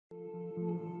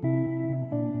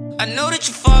I know that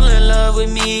you fall in love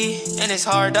with me, and it's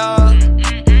hard, dog.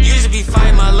 Used to be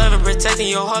fighting my love and protecting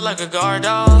your heart like a guard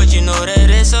dog, but you know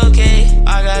that it's okay.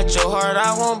 I got your heart,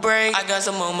 I won't break. I got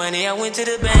some more money, I went to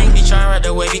the bank. He trying to ride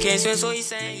the wave, he can't swim, so he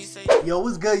saying. Yo,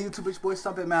 what's good, YouTube? It's boy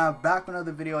Stumpy, man. Back with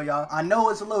another video, y'all. I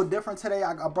know it's a little different today.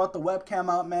 I brought the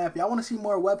webcam out, man. If y'all want to see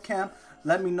more webcam,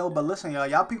 let me know. But listen,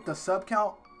 y'all peep the sub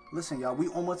count. Listen, y'all, we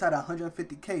almost at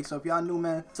 150K. So if y'all new,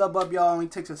 man, sub up, y'all. Only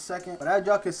takes a second. But as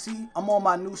y'all can see, I'm on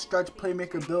my new stretch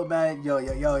playmaker build, man. Yo,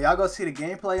 y'all go see the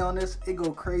gameplay on this. It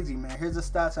go crazy, man. Here's the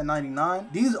stats at 99.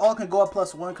 These all can go up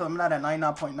 +1 because I'm not at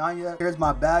 99.9 yet. Here's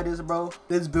my badges, bro.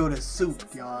 This build is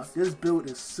souped, y'all. This build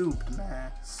is souped,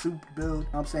 man. Souped build. You know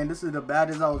what I'm saying? This is the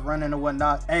badges I was running and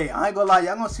whatnot. Hey, I ain't gonna lie,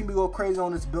 y'all gonna see me go crazy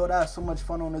on this build. I had so much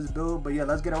fun on this build. But yeah,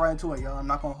 let's get right into it, y'all. I'm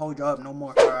not gonna hold y'all up no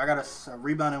more. All right, I got a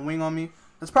rebounding wing on me.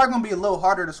 It's probably going to be a little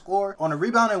harder to score. On a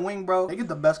rebounding wing, bro, they get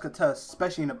the best contest,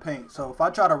 especially in the paint. So if I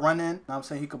try to run in, I'm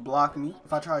saying he could block me.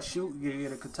 If I try to shoot, you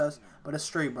get a contest. But it's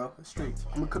straight, bro. It's straight.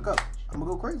 I'm going to cook up. I'm going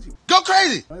to go crazy. Go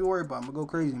crazy! Don't you worry about it. I'm going to go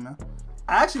crazy, man.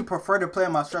 I actually prefer to play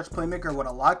my stretch playmaker with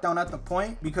a lockdown at the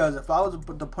point. Because if I was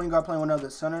the point guard playing another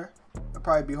center, it'd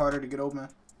probably be harder to get open.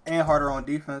 And harder on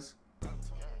defense.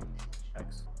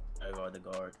 X. I guard the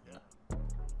guard, yeah.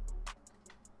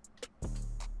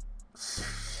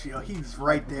 Yo, he's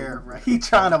right there, bro. He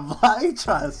trying to block. He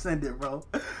trying to send it, bro.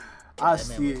 I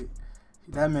see it.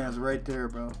 That man's right there,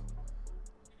 bro.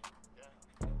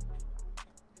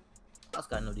 That's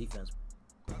got no defense.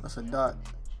 That's a dot.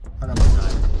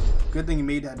 Good thing he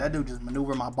made that. That dude just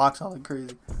maneuvered my box all like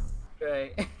crazy.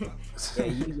 Right. Yeah,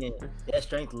 you get that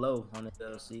strength low on the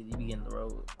LC. You be getting the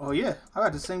road. Oh yeah, I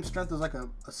got the same strength as like a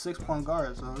 6-point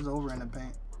guard, so it's over in the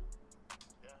paint.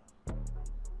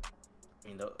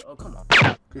 Oh, come on.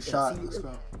 Good shot. Let's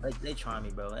go. Like, they trying me,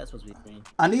 bro. That's supposed to be green.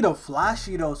 I need a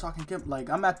flashy, though, so I can get,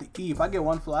 like, I'm at the E. If I get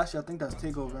one flashy, I think that's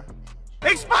takeover.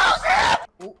 Explosive!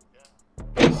 Oh.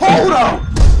 Hold up!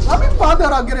 Let me find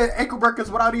out I'm getting ankle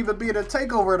breakers without even being a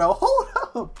takeover, though. Hold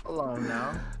up! Hold on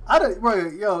now. Bro,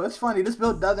 yo, it's funny. This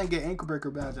build doesn't get ankle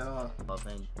breaker badge at all. Oh,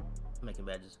 thank you. Making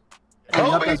badges.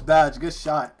 Yep, that's badge. Good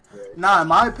shot. Nah, in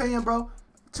my opinion, bro,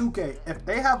 2K, if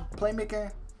they have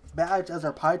playmaking badge as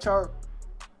their pie chart,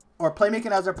 or playmaking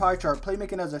as their pie chart,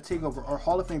 playmaking as a takeover, or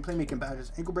Hall of Fame playmaking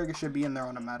badges, ankle breaker should be in there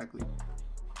automatically.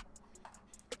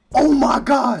 Oh my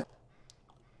god!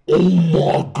 Oh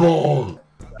my god!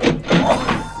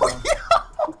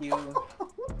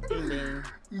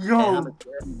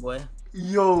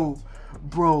 Yo,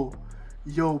 bro.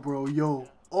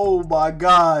 Oh my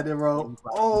god, bro.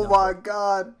 Oh my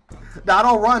god. Nah,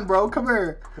 don't run, bro. Come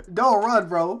here. Don't run,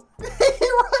 bro. He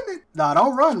running. Nah,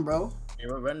 don't run, bro. Hey,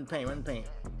 run the paint, run the paint.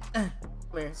 Come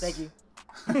here, thank you.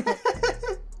 Hey,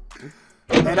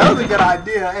 that was a good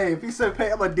idea. Hey, if he said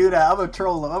paint, I'm gonna do that. I'm gonna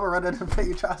troll him. I'm gonna run into the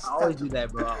paint. Try to I always do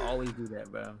that, bro. I always do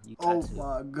that, bro. Oh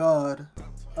my god.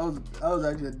 That was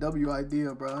actually a W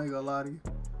idea, bro. I ain't gonna lie to you.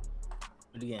 Do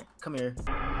it again. Come here.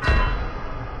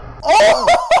 Oh!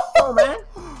 Oh, man.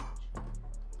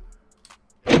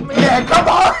 Yeah, come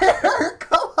on here.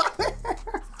 Come on here.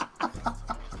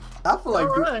 I feel like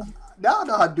Duke, now I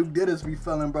know how Duke Dennis be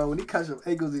feeling, bro. When he catch up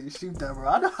ankles and shoot that, bro.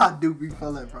 I know how Duke be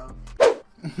feeling, bro.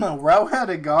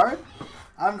 Well-rounded guard?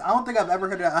 I don't think I've ever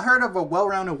heard of that. I heard of a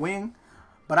well-rounded wing,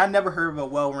 but I never heard of a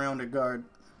well-rounded guard.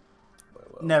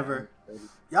 Never.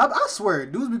 Yeah, I swear,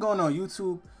 dudes be going on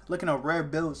YouTube looking at rare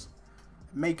builds,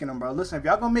 making them, bro. Listen, if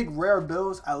y'all gonna make rare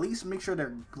builds, at least make sure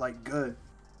they're like good.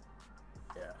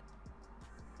 Yeah.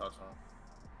 That's fine.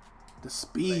 The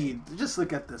speed. Just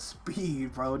look at the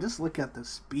speed, bro. Just look at the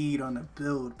speed on the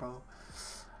build, bro.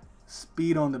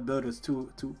 Speed on the build is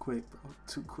too quick, bro.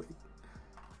 Too quick.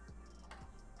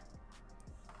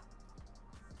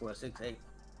 What, 6'8"?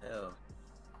 Hell.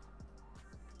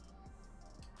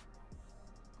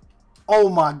 Oh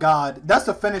my god. That's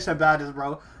the finishing badges,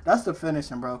 bro. That's the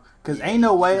finishing, bro. Because ain't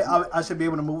no way I should be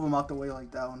able to move him out the way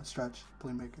like that on the stretch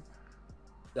playmaker.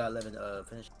 Got 11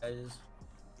 finishing badges?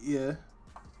 Yeah.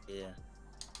 Yeah.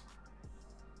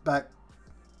 Back.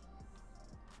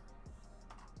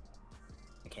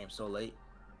 It came so late.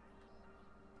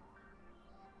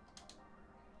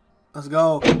 Let's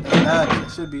go. That's bad.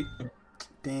 It should be.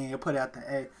 Dang, I put it at the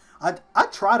A. I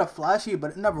try to flashy,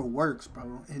 but it never works,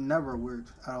 bro. It never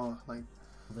works at all. Like,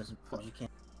 you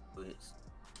can't do it.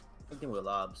 Same thing with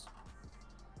lobs.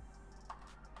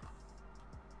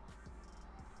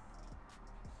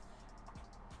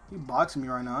 he boxing me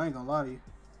right now. I ain't gonna lie to you.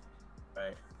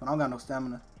 Right. But I don't got no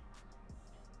stamina.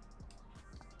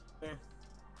 Yeah.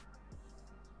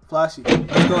 Flashy.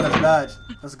 Let's go. That's badge.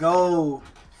 Let's go.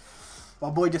 My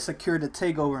boy just secured the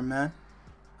takeover, man.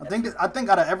 I think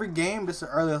out of every game, this is the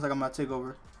earliest like I'm gonna take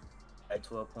over. At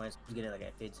 12 points. He's getting like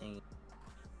at 15.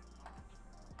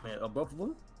 Man, both of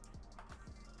them?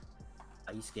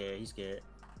 Oh, he's scared. He's scared.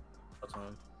 What's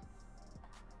on?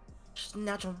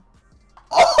 Snatch him.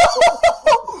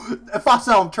 If I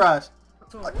say I'm trash,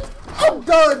 I'm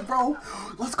done, bro.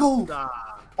 Let's go.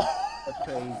 Ah, that's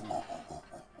crazy.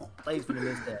 Play's gonna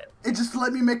miss that. It just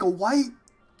let me make a white.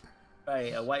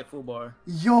 Right, a white full bar.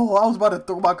 Yo, I was about to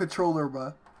throw my controller,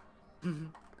 bro.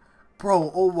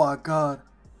 Bro, oh my god.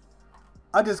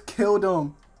 I just killed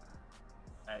him.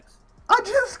 Thanks. I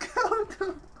just killed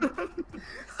him.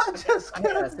 I just I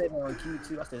killed him. said on Q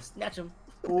too. I said snatch him.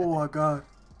 Oh my god.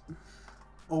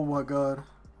 Oh my god.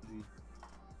 I'm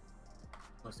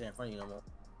gonna stay in front of you no more.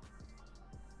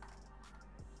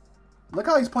 Look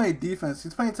how he's playing defense.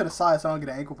 He's playing to the side so I don't get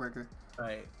an ankle breaker.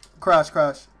 Right. Crash,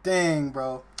 crash. Dang,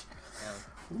 bro.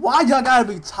 Damn. Why y'all gotta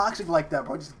be toxic like that,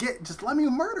 bro? Just let me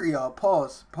murder y'all.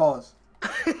 Pause.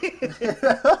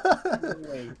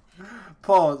 Wait.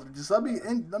 Pause. Just let me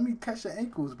catch the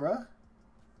ankles, bro.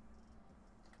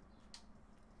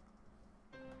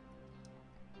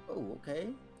 Oh, okay.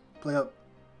 Play up.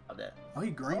 How that? Oh,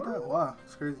 he greened that? Wow,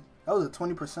 that's crazy. That was a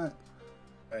 20%.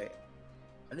 Right.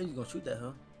 I knew you was gonna shoot that,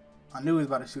 huh? I knew he was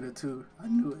about to shoot it too. I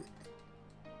knew it.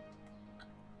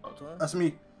 Oh, to him? That's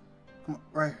me. Come on,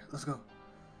 right. Let's go.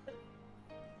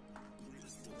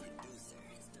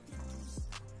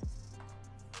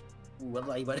 Ooh,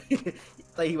 I thought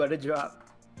he about to drop.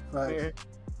 Right. Here.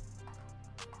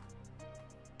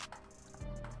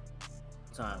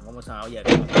 One more time. Oh yeah.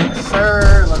 Yes,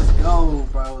 sir. Let's go,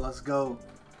 bro. Let's go.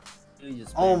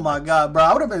 Just Oh my god, bro.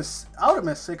 I would have been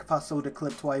sick if I sold the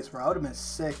clip twice, bro. I would have been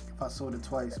sick if I sold it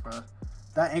twice, bro.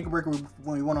 That ankle breaker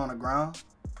when we went on the ground.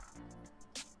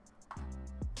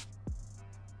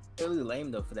 It was really lame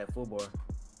though for that full bar.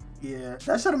 Yeah,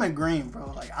 that should have been green,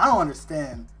 bro. Like, I don't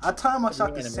understand. I time my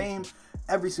shot the same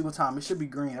every single time. It should be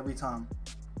green every time.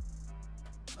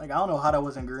 Like, I don't know how that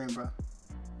wasn't green, bro.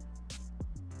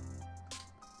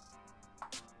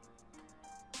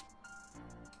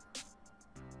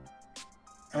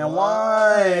 And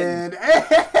one.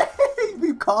 Hey,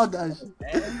 we called that shit.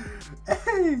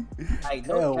 Hey. Like,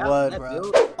 Hell no what,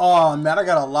 bro? Oh, man, I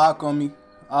got a lock on me.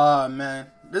 Oh, man.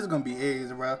 This is going to be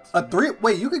A's, bro.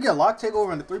 Wait, you could get lock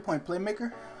takeover in the 3-point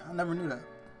playmaker? I never knew that.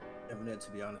 Never knew it, to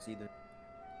be honest, either.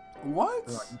 What?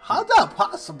 How's that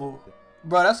possible?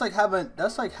 Bro, that's like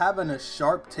having a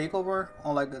sharp takeover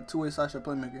on like a 2-way slash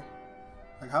playmaker.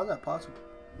 Like, how's that possible?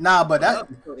 Nah, but that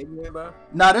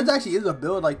this actually is a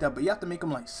build like that, but you have to make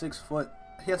him like 6 foot.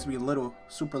 He has to be little,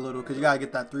 super little, because you gotta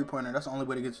get that 3-pointer. That's the only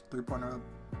way to get your 3-pointer up.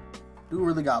 Dude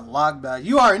really got locked back.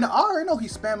 I already know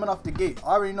he's spamming off the gate. I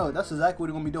already know. That's exactly what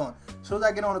he's gonna be doing. As soon as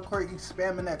I get on the court, he's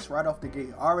spamming X right off the gate.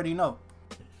 I already know.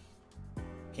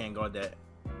 Can't guard that.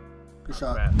 Good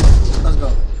shot. Crap. Let's go.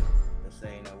 This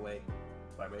ain't no way.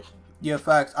 Vibration. Yeah,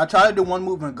 facts. I tried to do one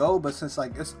move and go, but since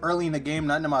like it's early in the game,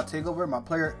 not in my takeover, my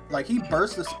player like he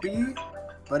bursts the speed,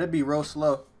 but it'd be real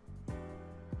slow.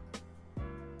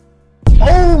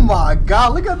 Oh my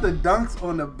god, look at the dunks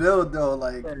on the build though.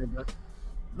 Like,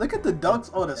 look at the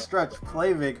dunks on the stretch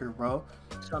playmaker, bro.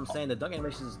 That's what I'm saying. The dunk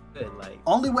animation is good. Like,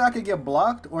 only way I could get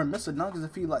blocked or miss a dunk is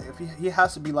if he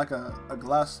has to be like a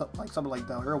glass, like something like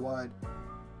that, real wide.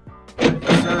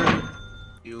 Yes, sir.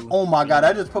 Oh my god,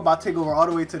 I just put my takeover all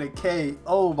the way to the K.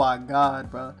 Oh my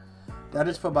god, bro. That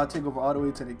just put my takeover all the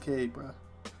way to the K, bro.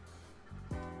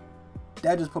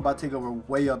 That just put my takeover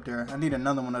way up there. I need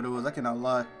another one of those. I cannot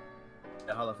lie.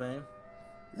 The Hall of Fame?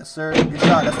 Yes, sir. Good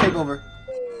shot. That's takeover.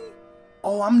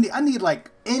 Oh, I need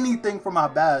like anything for my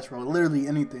badge, bro. Literally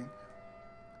anything.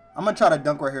 I'm gonna try to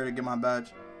dunk right here to get my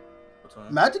badge.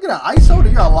 Imagine getting an ISO to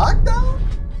your lockdown?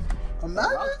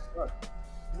 Imagine.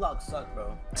 Locks suck,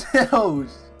 bro. Oh,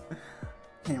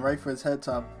 came right for his head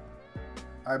top.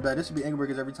 Alright, bet. This should be ankle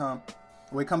breakers every time.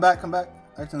 Wait, come back. I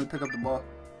accidentally pick up the ball.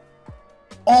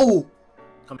 Oh!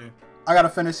 Come here. I gotta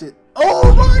finish it.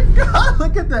 Oh my god!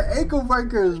 Look at the ankle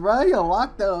breakers, bro. You're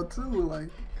locked down too. Like,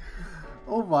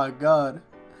 oh my god.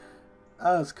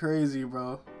 That's crazy,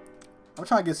 bro. I'm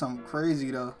trying to get something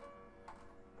crazy though.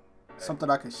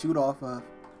 Something I can shoot off of.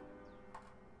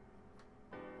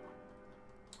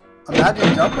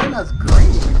 Imagine jumping, that's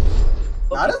great.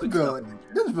 Nah, this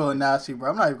build nasty, bro.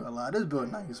 I'm not even gonna lie. This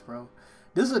build nice, bro.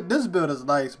 This build is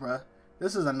nice, bro.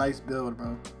 This is a nice build,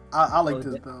 bro. I like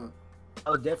this build.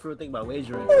 I was definitely thinking about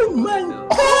wagering. Oh man!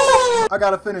 Oh! I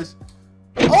gotta finish.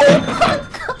 Oh my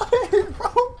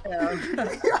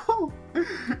god, bro!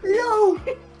 Yo!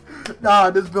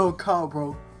 Nah, this build count,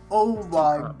 bro. Oh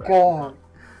my god.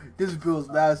 This build's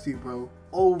nasty, bro.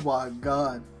 Oh my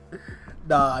god.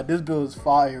 Nah, this build is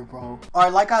fire, bro.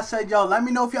 Alright, like I said, yo, let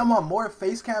me know if y'all want more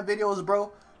face cam videos,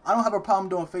 bro. I don't have a problem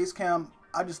doing face cam.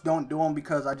 I just don't do them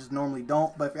because I just normally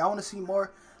don't. But if y'all want to see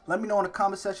more, let me know in the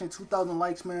comment section. 2,000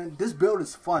 likes, man. This build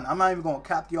is fun. I'm not even going to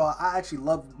cap y'all. I actually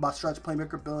love my stretch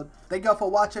playmaker build. Thank y'all for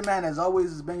watching, man. As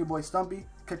always, it's been your boy Stumpy.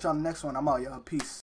 Catch y'all on the next one. I'm out, y'all. Peace.